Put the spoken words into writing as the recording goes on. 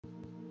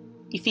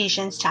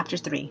Ephesians chapter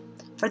 3.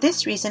 For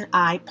this reason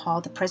I, Paul,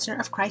 the prisoner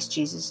of Christ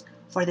Jesus,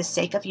 for the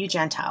sake of you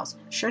Gentiles,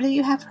 surely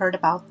you have heard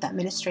about that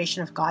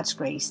ministration of God's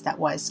grace that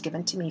was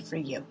given to me for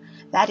you.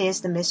 That is,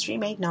 the mystery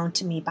made known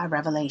to me by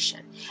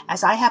revelation.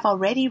 As I have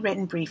already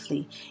written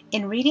briefly,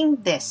 in reading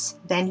this,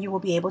 then you will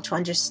be able to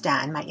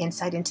understand my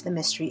insight into the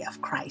mystery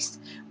of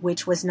Christ,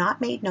 which was not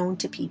made known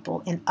to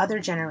people in other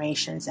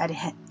generations,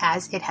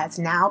 as it has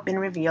now been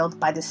revealed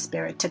by the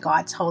Spirit to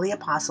God's holy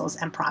apostles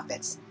and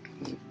prophets.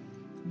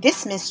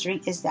 This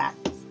mystery is that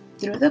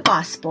through the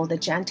gospel the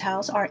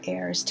Gentiles are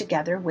heirs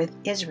together with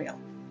Israel,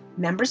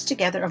 members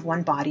together of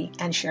one body,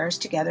 and sharers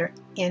together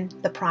in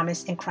the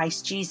promise in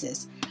Christ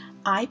Jesus.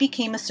 I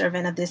became a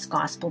servant of this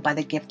gospel by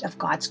the gift of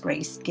God's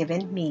grace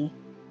given me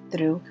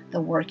through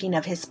the working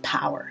of his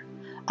power.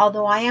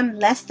 Although I am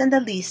less than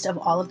the least of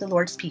all of the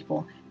Lord's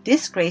people,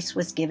 this grace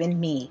was given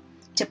me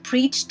to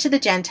preach to the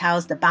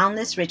Gentiles the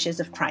boundless riches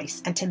of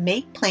Christ, and to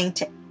make plain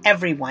to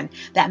everyone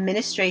that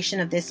ministration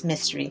of this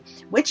mystery,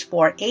 which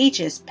for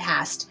ages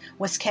past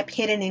was kept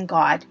hidden in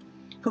God,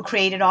 who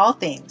created all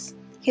things.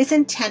 His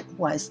intent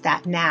was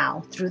that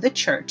now, through the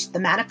church, the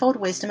manifold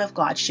wisdom of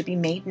God should be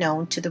made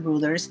known to the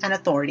rulers and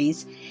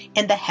authorities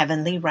in the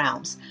heavenly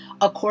realms,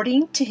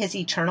 according to his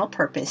eternal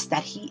purpose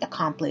that he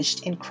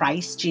accomplished in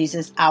Christ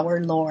Jesus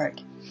our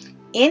Lord.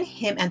 In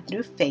him and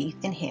through faith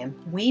in him,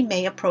 we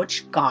may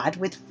approach God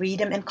with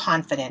freedom and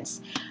confidence.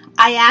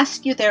 I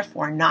ask you,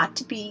 therefore, not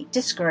to be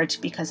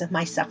discouraged because of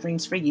my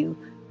sufferings for you,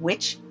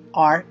 which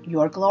are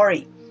your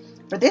glory.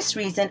 For this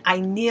reason, I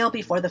kneel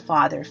before the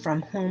Father,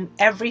 from whom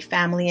every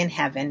family in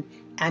heaven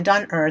and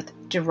on earth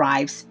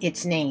derives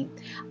its name.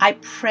 I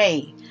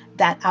pray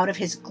that out of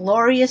his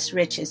glorious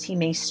riches he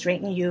may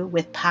strengthen you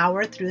with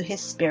power through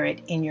his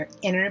Spirit in your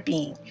inner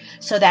being,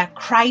 so that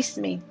Christ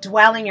may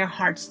dwell in your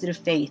hearts through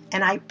faith.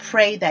 And I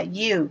pray that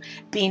you,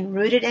 being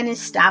rooted and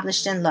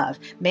established in love,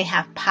 may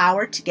have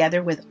power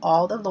together with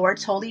all the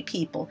Lord's holy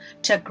people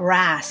to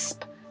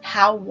grasp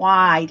how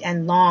wide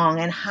and long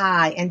and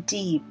high and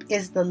deep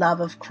is the love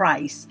of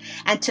Christ,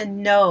 and to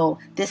know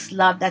this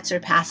love that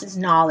surpasses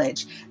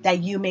knowledge,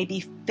 that you may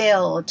be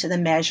filled to the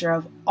measure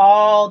of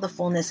all the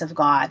fullness of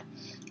God.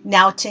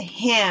 Now to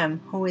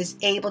him who is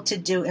able to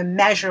do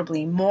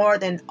immeasurably more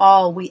than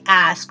all we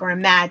ask or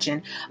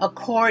imagine,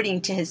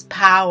 according to his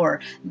power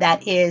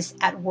that is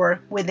at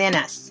work within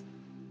us.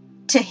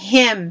 To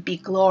him be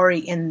glory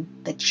in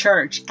the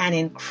church and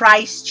in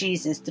Christ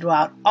Jesus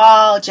throughout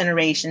all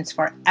generations,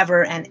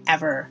 forever and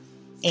ever.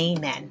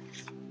 Amen.